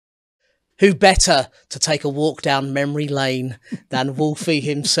Who better to take a walk down memory lane than Wolfie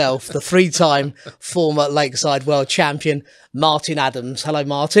himself, the 3-time former Lakeside World Champion, Martin Adams. Hello,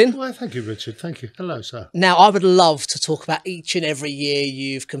 Martin. Well, thank you, Richard. Thank you. Hello, sir. Now, I would love to talk about each and every year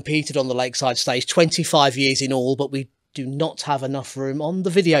you've competed on the Lakeside stage, 25 years in all, but we do not have enough room on the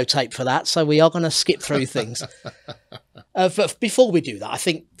videotape for that, so we are going to skip through things. But before we do that, I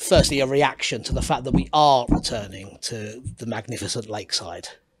think, firstly, a reaction to the fact that we are returning to the magnificent Lakeside.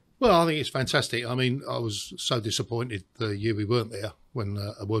 Well, I think it's fantastic. I mean, I was so disappointed the year we weren't there when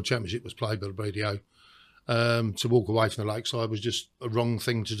a World Championship was played by the radio. To walk away from the Lakeside was just a wrong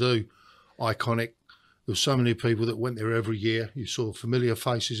thing to do. Iconic. There were so many people that went there every year. You saw familiar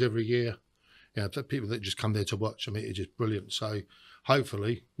faces every year. You know, people that just come there to watch. I mean, it's just brilliant. So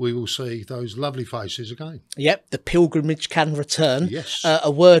hopefully we will see those lovely faces again. Yep, the pilgrimage can return. Yes. A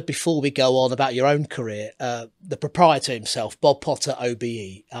word before we go on about your own career. The proprietor himself, Bob Potter,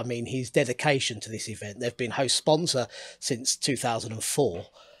 OBE, I mean, his dedication to this event. They've been host sponsor since 2004.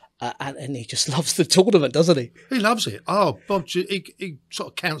 And he just loves the tournament, doesn't he? He loves it. Oh, Bob, he sort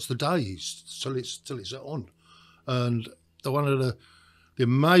of counts the days till it's on. And one of the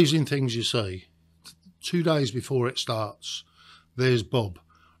amazing things you see, 2 days before it starts, there's Bob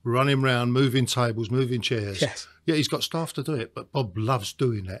running around, moving tables, moving chairs. Yes. Yeah, he's got staff to do it, but Bob loves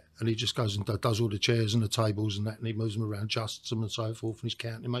doing that. And he just goes and does all the chairs and the tables and that, and he moves them around, adjusts them and so forth, and he's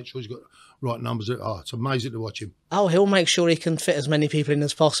counting, make sure he's got the right numbers. Oh, it's amazing to watch him. Oh, he'll make sure he can fit as many people in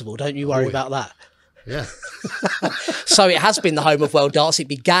as possible. Don't you worry about that. Yeah. So it has been the home of World Darts. It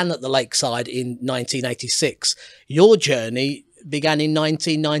began at the Lakeside in 1986. Your journey began in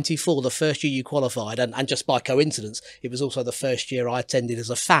 1994, the first year you qualified, and just by coincidence, it was also the first year I attended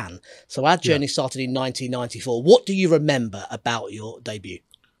as a fan. So our journey started in 1994. What do you remember about your debut?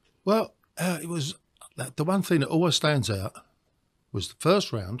 Well, it was the one thing that always stands out was the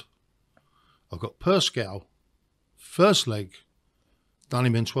first round. I got per scowl, first leg, done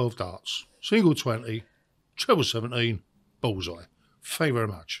him in 12 darts, single 20, treble 17, bullseye. Thank you very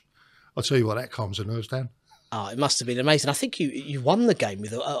much. I'll tell you what, that calms the nerves down. Oh, it must have been amazing. I think you won the game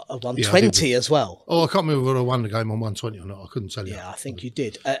with a 120 as well. Oh, I can't remember whether I won the game on 120 or not. I couldn't tell you. Yeah, I think you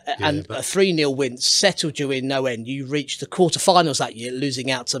did. And a 3-0 win settled you in no end. You reached the quarterfinals that year,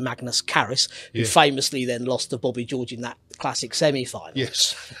 losing out to Magnus Carris, who famously then lost to Bobby George in that classic semi-final.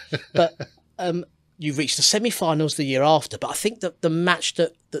 Yes. But you reached the semi-finals the year after. But I think that the match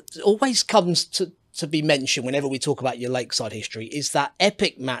that always comes to be mentioned whenever we talk about your Lakeside history is that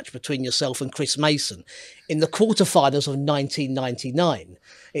epic match between yourself and Chris Mason in the quarterfinals of 1999.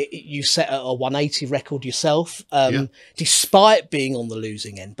 You set a 180 record yourself, despite being on the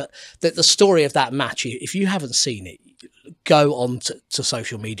losing end. But the story of that match, if you haven't seen it, go on to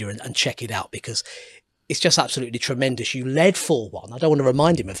social media and check it out, because it's just absolutely tremendous. You led 4-1. I don't want to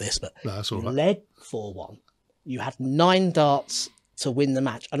remind him of this, but no, that's all right. You led 4-1. You had 9 darts to win the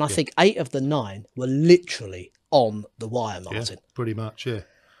match, and I think 8 of the 9 were literally on the wire, Martin. Yeah, pretty much, yeah.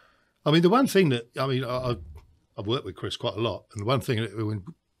 I mean, the one thing that, I mean, I've worked with Chris quite a lot, and the one thing that when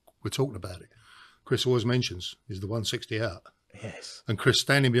we're talking about it, Chris always mentions is the 160 out. Yes. And Chris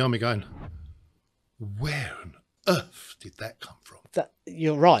standing behind me going, where on earth did that come from?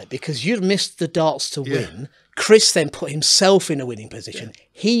 You're right, because you'd missed the darts to win. Chris then put himself in a winning position. Yeah.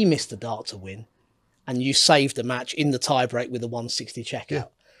 He missed the dart to win. And you saved the match in the tiebreak with a 160 checkout.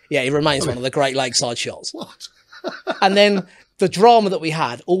 Yeah, it remains one of the great Lakeside shots. What? And then the drama that we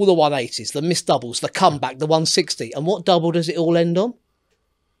had, all the 180s, the missed doubles, the comeback, the 160. And what double does it all end on?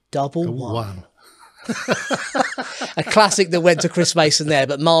 Double one. A classic that went to Chris Mason there.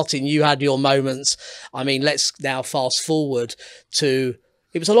 But Martin, you had your moments. I mean, let's now fast forward to,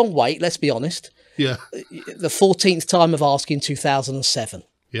 it was a long wait, let's be honest. Yeah. The 14th time of asking, 2007.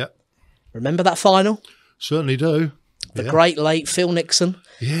 Yeah. Remember that final? Certainly do. The great late Phill Nixon.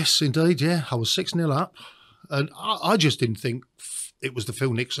 Yes, indeed, yeah. I was 6-0 up. And I just didn't think it was the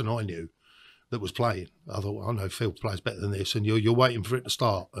Phill Nixon I knew that was playing. I thought, well, I know Phil plays better than this. And you're waiting for it to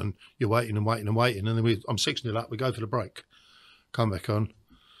start. And you're waiting and waiting and waiting. And then I'm 6-0 up. We go for the break. Come back on.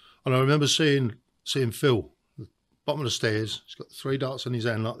 And I remember seeing Phil, bottom of the stairs. He's got 3 darts in his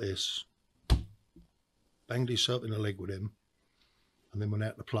hand like this. Banged himself in the leg with him. And then went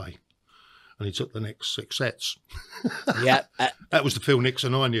out to play. And he took the next 6 sets. Yeah. That was the Phill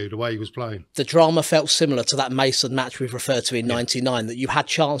Nixon I knew, the way he was playing. The drama felt similar to that Mason match we've referred to in 99, that you had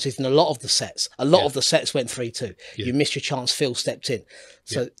chances in a lot of the sets. A lot of the sets went 3-2. You missed your chance, Phil stepped in.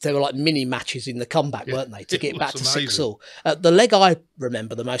 So they were like mini matches in the comeback, weren't they, to get back to 6-all. The leg I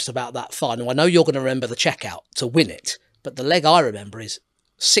remember the most about that final, I know you're going to remember the checkout to win it, but the leg I remember is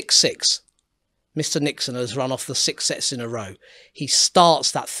 6-6. Mr. Nixon has run off the 6 sets in a row. He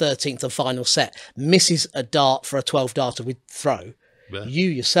starts that 13th and final set, misses a dart for a 12-darter with throw. Yeah. You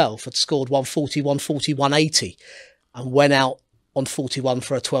yourself had scored 140, 140, 180 and went out on 41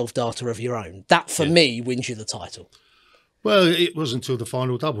 for a 12-darter of your own. That, for me, wins you the title. Well, it wasn't until the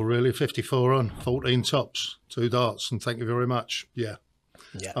final double, really. 54 on, 14 tops, 2 darts, and thank you very much. Yeah.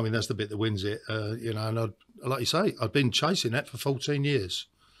 Yeah. I mean, that's the bit that wins it, you know, and like you say, I've been chasing that for 14 years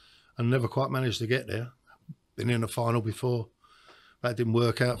and never quite managed to get there. Been in a final before. That didn't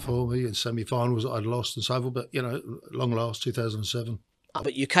work out for me, in semi-finals I'd lost and so forth, but, you know, long last, 2007.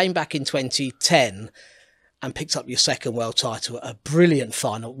 But you came back in 2010 and picked up your second world title, a brilliant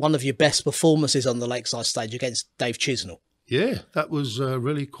final, one of your best performances on the Lakeside stage against Dave Chisnell. Yeah, that was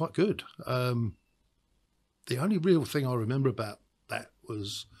really quite good. The only real thing I remember about that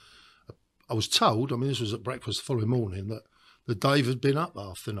was I was told, I mean, this was at breakfast the following morning, that Dave had been up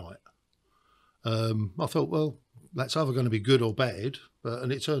half the night. I thought, well, that's either going to be good or bad,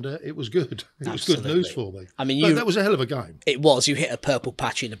 and it turned out it was good. It was good news for me. I mean, that was a hell of a game. It was. You hit a purple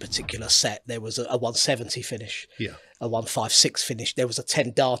patch in a particular set. There was a 170 finish, a 156 finish. There was a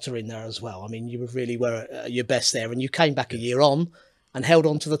 10-darter in there as well. I mean, you really were at your best there, and you came back a year on and held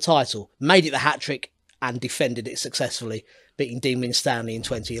on to the title, made it the hat-trick and defended it successfully, beating Dean Winstanley in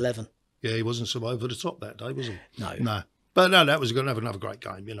 2011. Yeah, he wasn't so over the top that day, was he? No. But no, that was going to have another great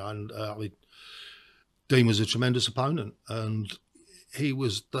game, you know, and I mean, Dean was a tremendous opponent, and he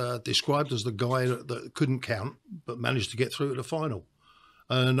was described as the guy that couldn't count but managed to get through to the final.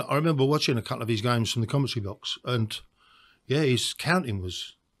 And I remember watching a couple of his games from the commentary box, and yeah, his counting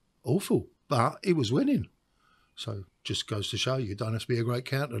was awful, but he was winning. So just goes to show you don't have to be a great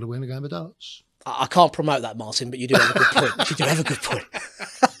counter to win a game of darts. I can't promote that, Martin, but you do have a good point. You do have a good point.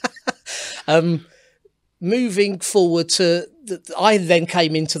 Moving forward to, I then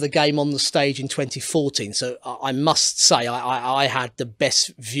came into the game on the stage in 2014. So I must say I had the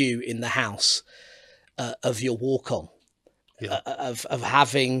best view in the house of your walk-on, of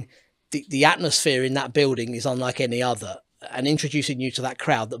having the atmosphere in that building is unlike any other, and introducing you to that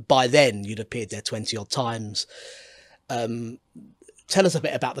crowd that by then you'd appeared there 20 odd times. Tell us a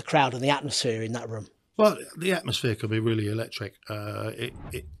bit about the crowd and the atmosphere in that room. Well, the atmosphere can be really electric.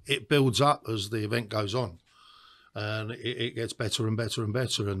 It builds up as the event goes on, and it gets better and better and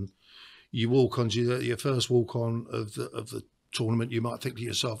better. And you walk on your first walk on of the tournament, you might think to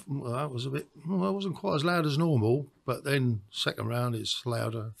yourself, well, that was it wasn't quite as loud as normal. But then second round, it's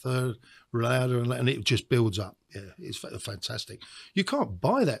louder, third louder, and it just builds up. Yeah, it's fantastic. You can't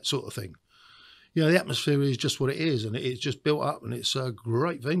buy that sort of thing. You know, the atmosphere is just what it is, and it's just built up, and it's a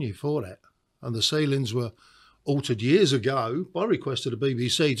great venue for that. And the ceilings were altered years ago by request of the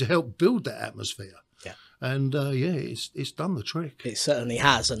BBC to help build that atmosphere. Yeah. And it's done the trick. It certainly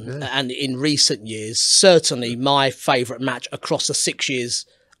has. And in recent years, certainly my favourite match across the 6 years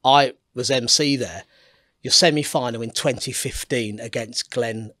I was MC there, your semi-final in 2015 against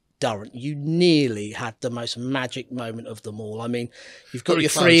Glenn Durrant. You nearly had the most magic moment of them all. I mean, you've got your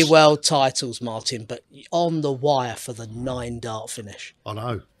 3 world titles, Martin, but on the wire for the 9-dart finish. I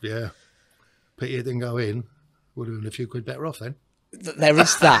know, yeah. Pity it didn't go in. Would have been a few quid better off then. There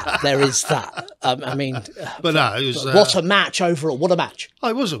is that. There is that. I mean, but no, it was what a match overall. What a match!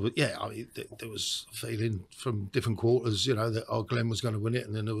 I was, yeah. I mean, there was a feeling from different quarters, you know, that Glenn was going to win it,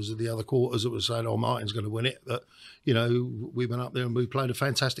 and then there was the other quarters that were saying, Martin's going to win it. But you know, we went up there and we played a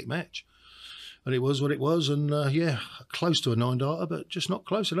fantastic match, and it was what it was. And close to a 9-darter, but just not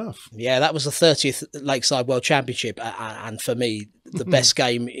close enough. Yeah, that was the 30th Lakeside World Championship, and for me, the best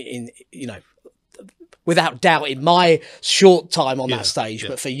game in, you know, without doubt, in my short time on that stage,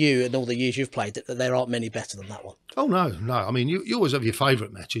 but for you and all the years you've played, there aren't many better than that one. Oh, no. I mean, you always have your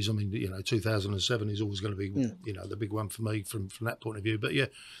favourite matches. I mean, you know, 2007 is always going to be, you know, the big one for me from that point of view. But, yeah,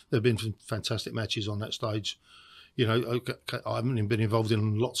 there have been some fantastic matches on that stage. You know, I haven't even been involved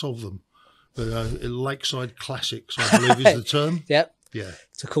in lots of them. But Lakeside Classics, I believe is the term. Yep. Yeah.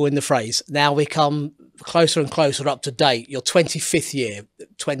 To coin the phrase. Now we come closer and closer up to date. Your 25th year,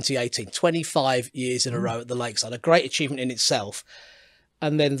 2018, 25 years in a row at the Lakeside. A great achievement in itself.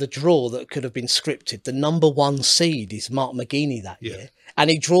 And then the draw that could have been scripted. The #1 seed is Mark McGeaney that year. And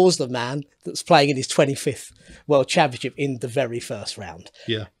he draws the man that's playing in his 25th World Championship in the very first round.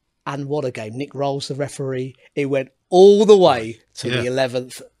 Yeah. And what a game. Nick Rolls, the referee. It went all the way to the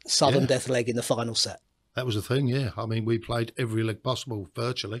 11th Southern Death leg in the final set. That was the thing, yeah. I mean, we played every leg possible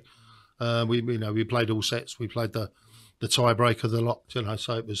virtually. We played all sets. We played the tiebreaker, the lot, you know.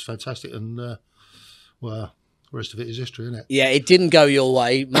 So it was fantastic. And well, The rest of it is history, isn't it? Yeah, it didn't go your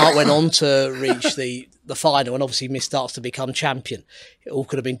way. Mark went on to reach the final and obviously missed starts to become champion. It all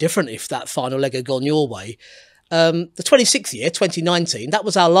could have been different if that final leg had gone your way. The 26th year, 2019, that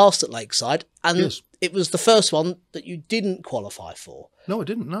was our last at Lakeside, and Yes. it was the first one that you didn't qualify for. No, I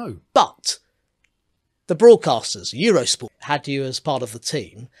didn't know. But the broadcasters, Eurosport, had you as part of the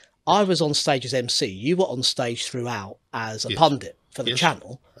team. I was on stage as MC. You were on stage throughout as a Yes. pundit for the Yes.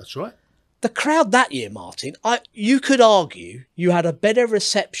 channel. That's right. The crowd that year, Martin, you could argue you had a better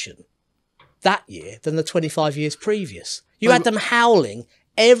reception that year than the 25 years previous. You had them howling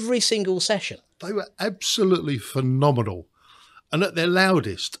every single session. They were absolutely phenomenal. And at their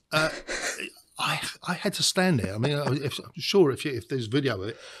loudest, I had to stand there. I mean, I'm sure if there's video of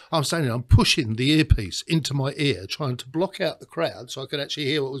it, I'm standing there, I'm pushing the earpiece into my ear, trying to block out the crowd so I could actually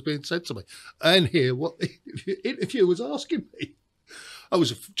hear what was being said to me and hear what the interviewer was asking me. I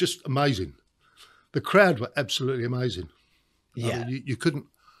was just amazing. The crowd were absolutely amazing. Yeah. I mean, you couldn't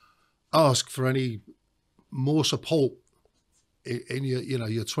ask for any more support in your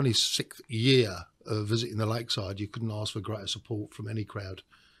 26th year of visiting the Lakeside. You couldn't ask for greater support from any crowd.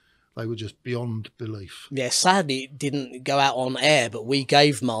 They were just beyond belief. Yeah, sadly, it didn't go out on air, but we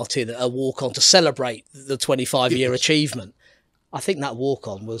gave Martin a walk-on to celebrate the 25-year achievement. I think that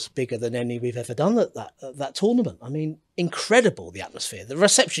walk-on was bigger than any we've ever done at that tournament. I mean, incredible, the atmosphere, the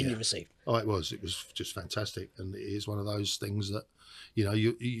reception you received. Oh, it was just fantastic. And it is one of those things that,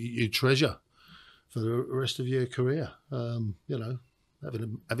 you treasure for the rest of your career.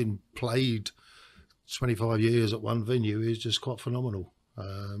 Having played 25 years at one venue is just quite phenomenal.